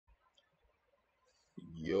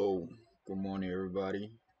Yo, good morning,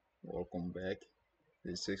 everybody. Welcome back.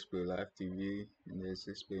 This 6 Play Live TV and this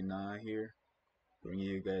 6 Play 9 here, bringing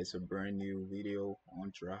you guys a brand new video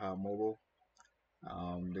on Traha Mobile.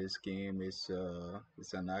 This game is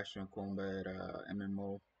it's an action combat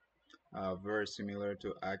MMO, very similar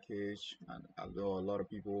to Arcade. And although a lot of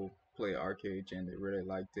people play Arcade and they really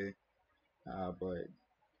liked it, but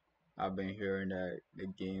I've been hearing that the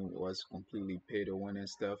game was completely pay to win and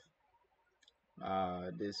stuff.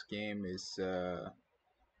 This game is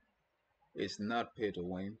it's not pay to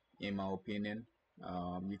win, in my opinion.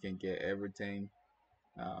 You can get everything.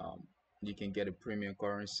 Um, you can get a premium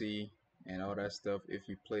currency and all that stuff if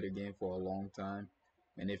you play the game for a long time,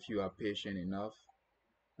 and if you are patient enough.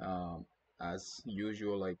 Um, as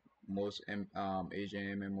usual, like most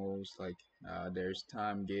Asian MMOs, like there's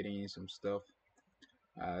time getting some stuff.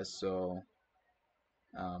 So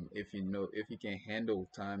if you can handle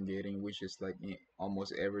time gating, which is like in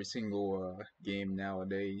almost every single game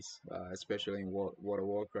nowadays, especially in World of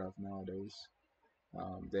Warcraft nowadays,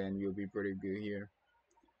 then you'll be pretty good here.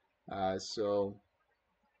 So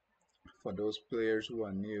for those players who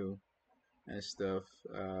are new and stuff,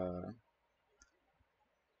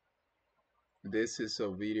 this is a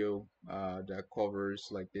video that covers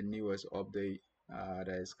like the newest update that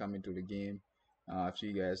is coming to the game. If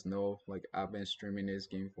you guys know, like I've been streaming this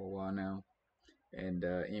game for a while now. And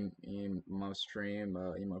in my stream,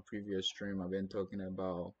 in my previous stream, I've been talking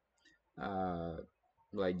about uh,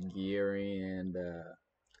 like gearing and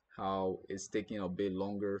how it's taking a bit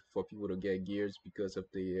longer for people to get gears because of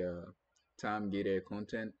the time gated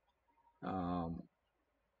content. Um,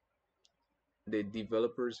 the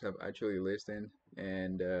developers have actually listened,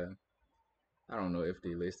 and I don't know if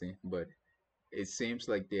they listen, but it seems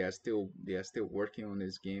like they are still working on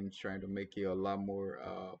this game, trying to make it a lot more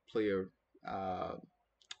player. Uh,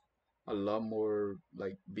 a lot more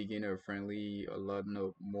like beginner friendly, a lot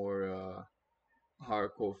no, more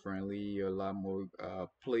hardcore friendly, a lot more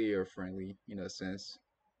player friendly in a sense.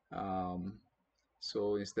 Um,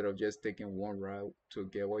 so instead of just taking one route to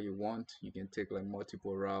get what you want, you can take like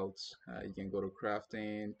multiple routes. You can go to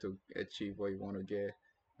crafting to achieve what you want to get,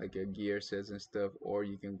 like your gear sets and stuff, or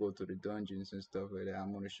you can go to the dungeons and stuff like that.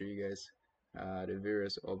 I'm gonna show you guys the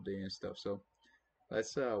various updates and stuff. So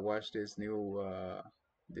let's watch this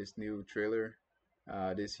new trailer.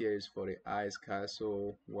 This here is for the Ice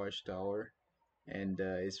Castle Watchtower, and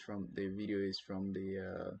it's from the video is from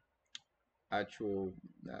the actual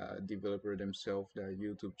developer themselves, their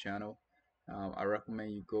YouTube channel. I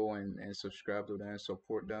recommend you go and subscribe to them and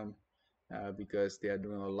support them because they are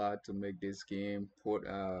doing a lot to make this game port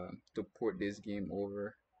this game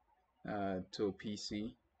over to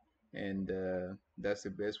PC, and that's the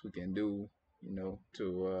best we can do,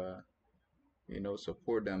 to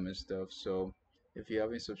support them and stuff. So if you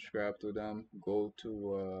haven't subscribed to them, go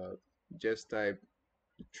to just type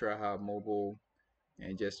Traha Mobile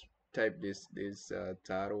and just type this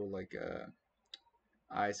title like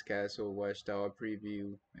Ice Castle Watchtower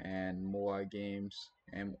Preview and Moai Games,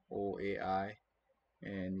 MOAI,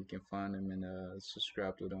 and you can find them and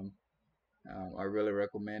subscribe to them. I really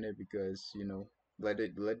recommend it because let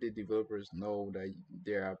the developers know that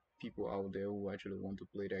there are people out there who actually want to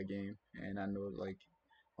play that game, and I know like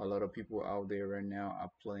a lot of people out there right now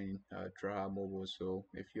are playing Traha Mobile. So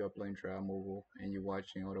if you are playing Traha Mobile and you're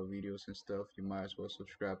watching other videos and stuff, you might as well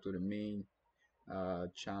subscribe to the main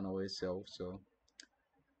channel itself. So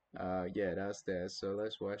yeah, that's that. So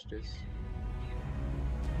let's watch this.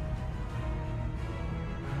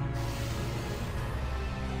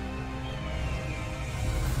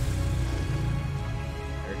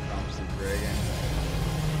 Here comes the dragon.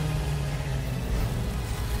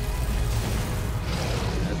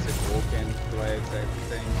 That's a Vulcan flag type of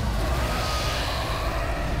thing.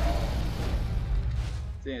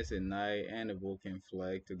 I think it's a knight and a Vulcan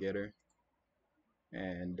flag together.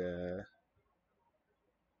 And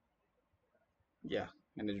yeah,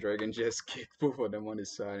 and the dragon just kicked both of them on the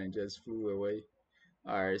side and just flew away.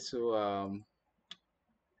 Alright, so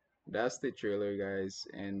that's the trailer, guys,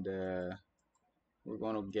 and we're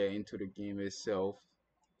gonna get into the game itself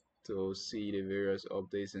to see the various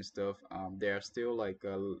updates and stuff. There are still like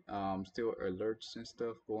still alerts and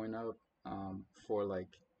stuff going up for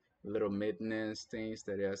like little maintenance things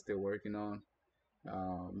that they are still working on.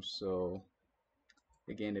 So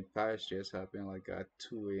again, the patch just happened like at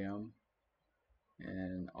 2 a.m.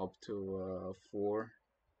 and up to 4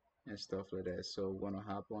 and stuff like that. So we're gonna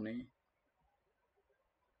hop on it.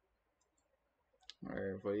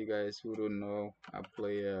 Alright, for you guys who don't know, I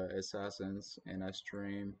play Assassins and I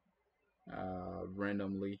stream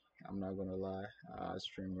randomly. I'm not gonna lie, I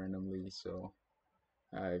stream randomly. So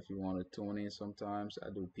If you want to tune in, sometimes I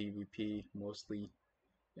do PvP mostly,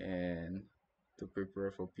 and to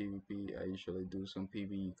prepare for PvP, I usually do some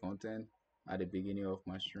PvE content at the beginning of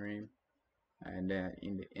my stream, and then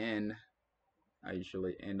in the end, I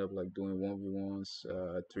usually end up like doing 1v1s,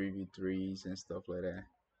 3v3s, and stuff like that.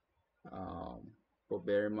 Um, but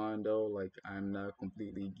bear in mind though, like I'm not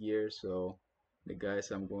completely geared, so the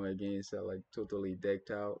guys I'm going against are like totally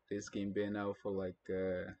decked out. This game been out for like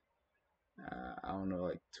I don't know,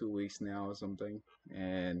 like 2 weeks now or something.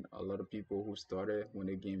 And a lot of people who started when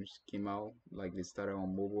the games came out, like they started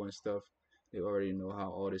on mobile and stuff, they already know how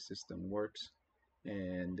all the system works.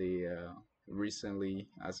 And they recently,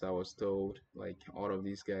 as I was told, like all of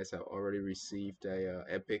these guys have already received a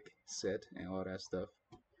epic set and all that stuff.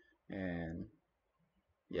 And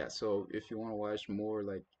yeah, so if you want to watch more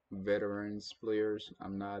like veterans players,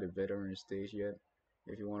 I'm not a veteran stage yet.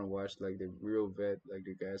 If you want to watch like the real vet, like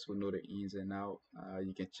the guys who know the ins and out,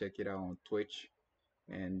 you can check it out on Twitch.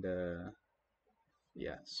 And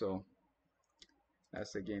yeah, so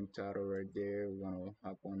that's the game title right there. We're gonna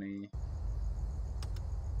hop on in,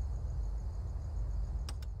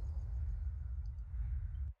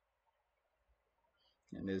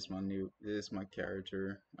 and this is my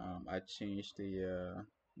character. I changed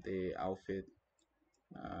the outfit,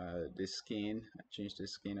 the skin. I changed the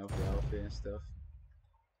skin of the outfit and stuff.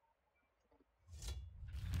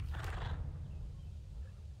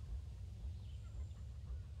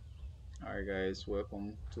 Alright guys,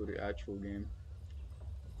 welcome to the actual game.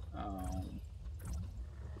 Um,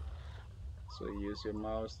 so you use your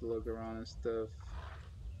mouse to look around and stuff.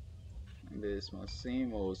 And this is my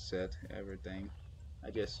same old set, everything.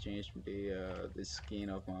 I just changed the skin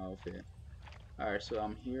of my outfit. Alright, so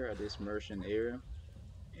I'm here at this merchant area.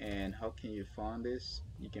 And how can you find this?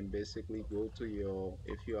 You can basically go to your,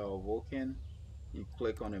 if you are a Vulcan, you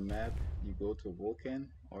click on the map, you go to Vulcan.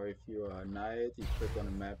 Or if you are a Naiad, you click on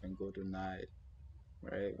the map and go to Naiad.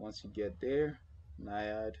 Right, once you get there,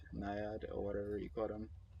 Naiad or whatever you call them,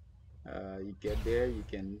 you get there, you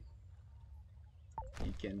can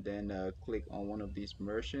then click on one of these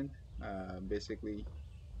merchant, basically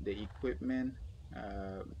the equipment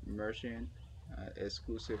merchant,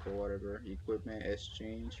 exclusive or whatever, equipment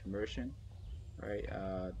exchange merchant, right?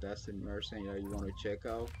 That's the merchant that you want to check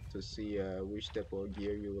out to see which type of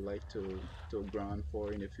gear you would like to grind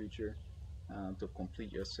for in the future, to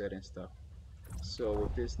complete your set and stuff. So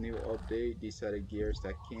with this new update, these are the gears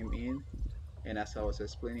that came in. And as I was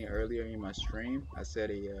explaining earlier in my stream, I said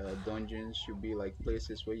a dungeons should be like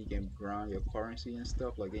places where you can grind your currency and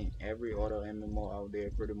stuff, like in every other MMO out there,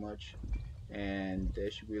 pretty much. And there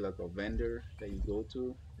should be like a vendor that you go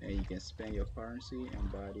to, and you can spend your currency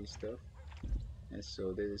and buy this stuff. And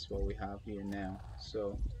so this is what we have here now.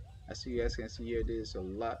 So as you guys can see here, this is a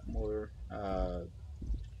lot more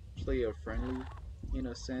player friendly in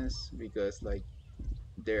a sense, because like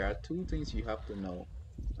there are two things you have to know,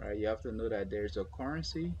 right? You have to know that there's a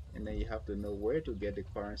currency, and then you have to know where to get the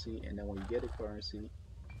currency. And then when you get the currency,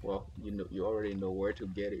 well, you already know where to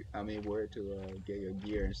get it. I mean, where to get your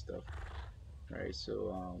gear and stuff, right?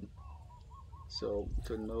 So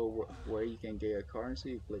to know where you can get a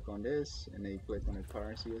currency, you click on this, and then you click on the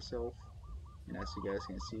currency itself. And as you guys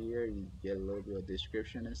can see here, you get a little bit of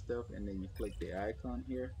description and stuff, and then you click the icon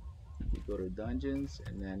here. You go to dungeons,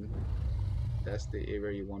 and then that's the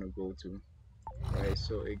area you want to go to. Right,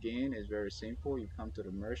 so again, it's very simple. You come to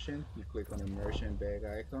the merchant, you click on the merchant bag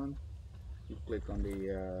icon, you click on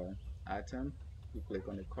the item, you click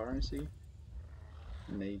on the currency,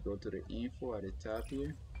 and then you go to the info at the top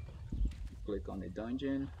here. You click on the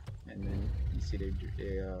dungeon, and then you see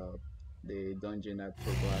the dungeon that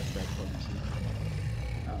provides that currency.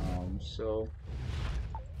 So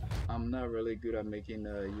I'm not really good at making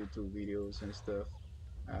YouTube videos and stuff.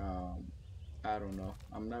 Um, I don't know.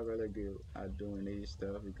 I'm not really good at doing these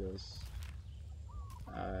stuff because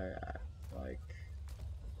I like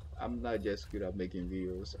I'm not just good at making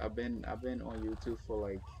videos. I've been on YouTube for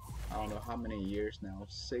like I don't know how many years now,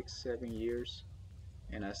 6, 7 years,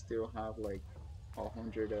 and I still have like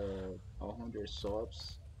 100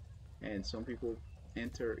 subs. And some people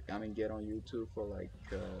get on YouTube for like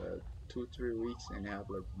 2, 3 weeks and have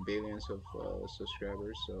like billions of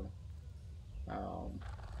subscribers. So um,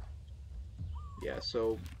 yeah.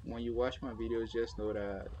 So when you watch my videos, just know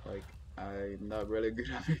that like I'm not really good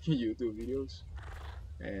at making YouTube videos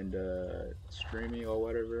and streaming or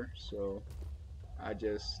whatever. So I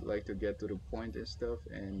just like to get to the point and stuff,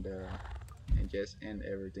 and just end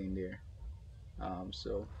everything there.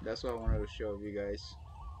 So that's what I wanted to show you guys.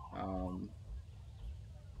 Um,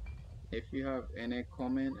 If you have any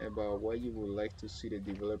comment about what you would like to see the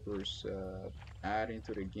developers add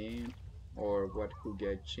into the game, or what could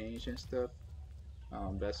get changed and stuff,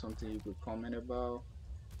 that's something you could comment about.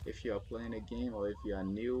 If you are playing a game, or if you are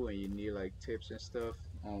new and you need like tips and stuff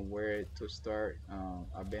on where to start,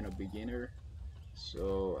 I've been a beginner,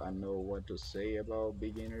 so I know what to say about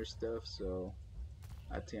beginner stuff. So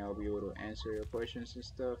I think I'll be able to answer your questions and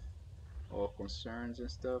stuff, or concerns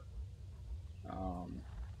and stuff. Um,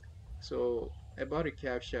 so about the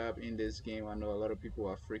cap shop in this game, I know a lot of people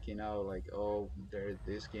are freaking out like, oh,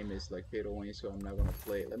 this game is like pay to win, so I'm not gonna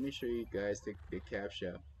play it. Let me show you guys the cap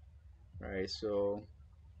shop. Right, so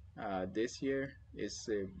this year is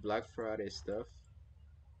Black Friday stuff.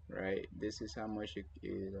 Right, this is how much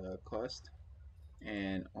it cost,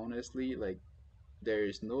 and honestly, like there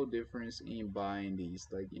is no difference in buying these.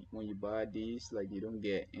 Like when you buy these, like you don't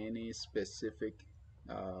get any specific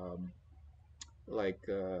um, like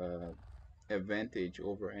advantage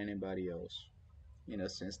over anybody else, in a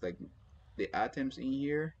sense. Like the items in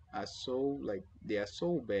here are so, like they are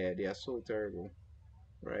so bad, they are so terrible,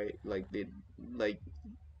 right? Like they, like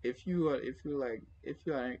if you like if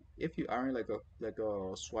you aren't like a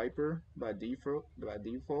swiper by default,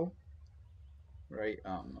 right?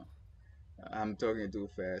 I'm talking too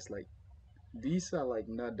fast. Like these are like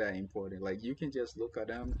not that important. Like you can just look at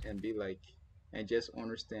them and be like, and just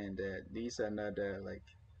understand that these are not that like,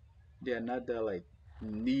 they are not that like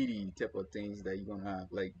needy type of things that you're gonna have.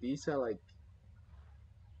 Like these are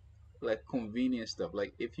like convenient stuff.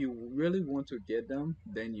 Like if you really want to get them,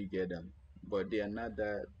 then you get them. But they are not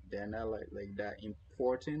that, they're not like that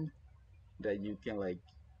important that you can like,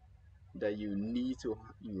 that you need to,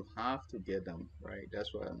 you have to get them, right?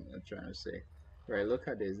 That's what I'm trying to say. Right, look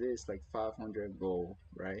at this. This is like 500 gold,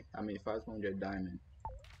 right? I mean 500 diamond.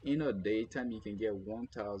 In a daytime, you can get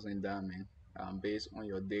 1,000 diamond, based on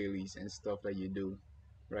your dailies and stuff that you do.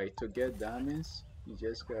 Right, to get diamonds, you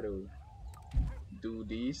just gotta do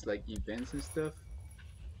these like events and stuff.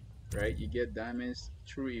 Right, you get diamonds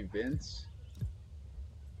through events.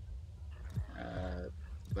 Uh,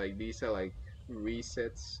 like these are like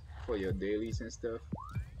resets for your dailies and stuff.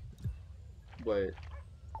 But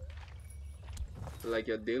like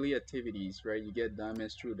your daily activities, right? You get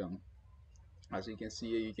diamonds through them. As you can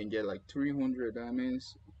see here, you can get like 300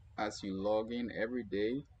 diamonds as you log in every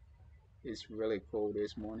day. It's really cold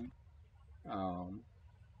this morning. Um,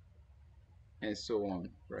 and so on,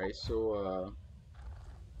 right? So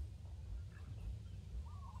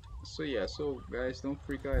yeah, so guys, don't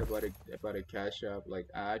freak out about a cash app. Like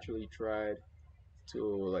I actually tried to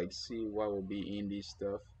like see what will be in this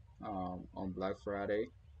stuff on Black Friday,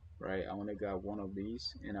 right? I only got one of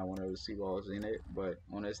these and I wanted to see what was in it, but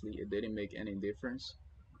honestly, it didn't make any difference.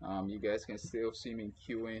 You guys can still see me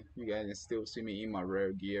queuing. You guys can still see me in my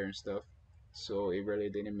rare gear and stuff. So it really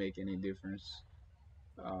didn't make any difference.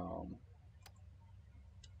 Um,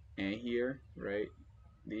 and here, right?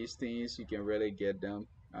 These things you can really get them.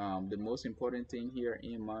 The most important thing here,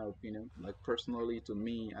 in my opinion, like personally to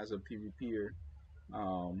me as a PvPer,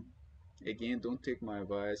 um, again, don't take my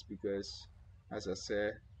advice because, as I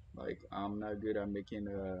said, like I'm not good at making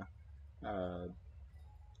a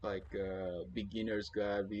beginner's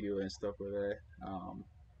guide video and stuff like that.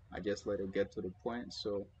 I just let it get to the point.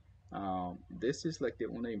 So this is like the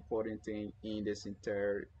only important thing in this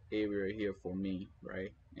entire area here for me,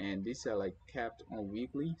 right? And these are like capped on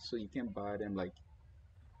weekly, so you can buy them like,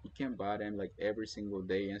 you can buy them like every single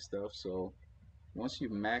day and stuff. So once you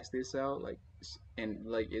max this out, like and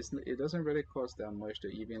like it doesn't really cost that much to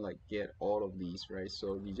even like get all of these, right?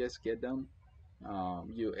 So you just get them.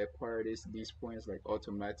 You acquire these points like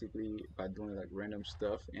automatically by doing like random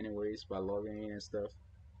stuff anyways, by logging in and stuff.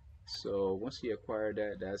 So once you acquire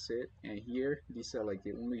that, that's it. And here these are like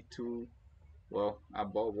the only two. Well, I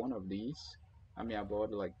bought one of these. I mean, I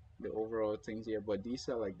bought like the overall things here, but these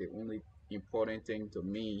are like the only important thing to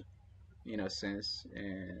me, in a sense.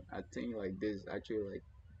 And I think like this actually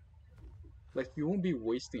like you won't be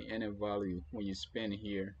wasting any value when you spend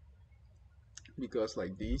here, because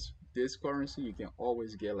like this currency you can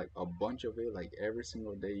always get like a bunch of it. Like every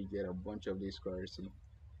single day you get a bunch of this currency.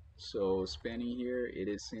 So spending here, it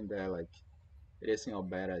isn't that like, it isn't a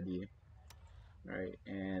bad idea, right?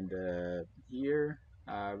 And here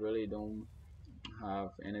I really don't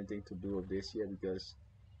have anything to do with this yet, because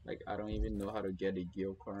like I don't even know how to get the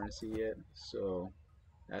guild currency yet. So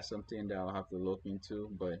that's something that I'll have to look into.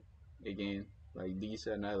 But again, like these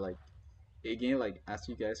are not like, again, like as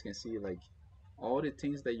you guys can see, like all the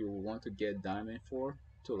things that you want to get diamond for,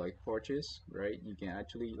 to like purchase, right? You can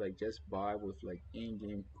actually like just buy with like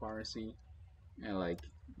in-game currency, and like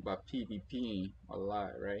by PvPing a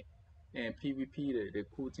lot, right? And PvP, the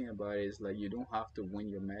cool thing about it is like you don't have to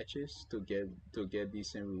win your matches to get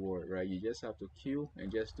decent reward, right? You just have to queue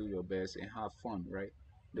and just do your best and have fun, right?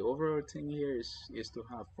 The overall thing here is to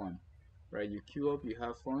have fun, right? You queue up, you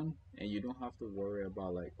have fun, and you don't have to worry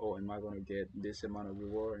about like, oh, am I gonna get this amount of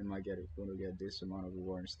reward? Am I gonna get this amount of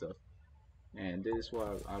reward and stuff? And this is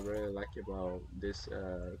what I really like about this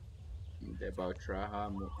about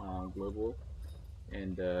Traha Global.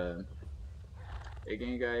 And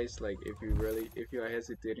again, guys, like if you are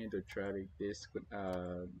hesitating to try this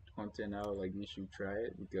content out, like you should try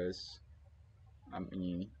it because I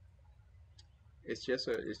mean it's just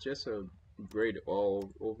a great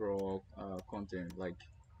overall content. Like,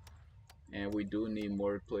 and we do need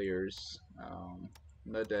more players.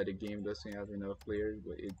 Not that the game doesn't have enough players,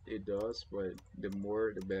 but it does. But the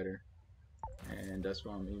more, the better. And that's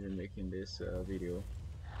why I'm even making this video.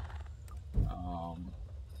 Um,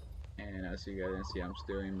 and as you guys can see, I'm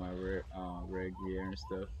still in my rare gear and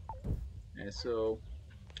stuff. And so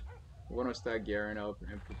we're gonna start gearing up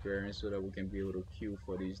and preparing so that we can be able to queue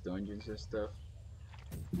for these dungeons and stuff.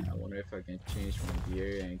 I wonder if I can change my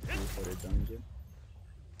gear and queue for the dungeon.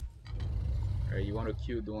 Alright, you want to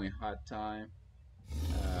queue during hot time,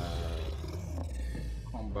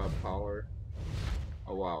 combat power.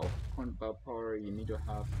 Oh wow, combat power. You need to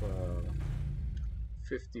have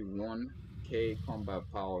 51k combat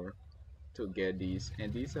power to get these,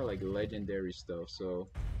 and these are like legendary stuff. So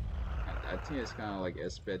I think it's kind of like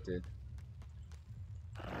expected.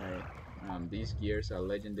 Alright, these gears are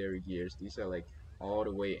legendary gears. These are like all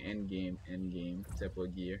the way end game type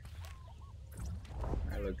of gear.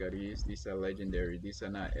 Alright, look at these. These are legendary. These are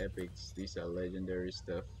not epics. These are legendary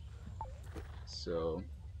stuff. So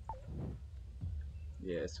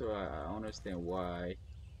yeah, so I understand why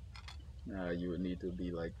you would need to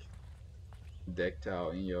be like decked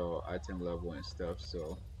out in your item level and stuff.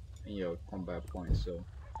 So in your combat points. So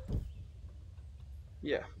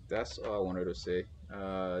yeah, that's all I wanted to say.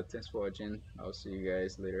 Thanks for watching. I'll see you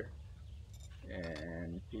guys later,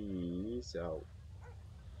 and peace out.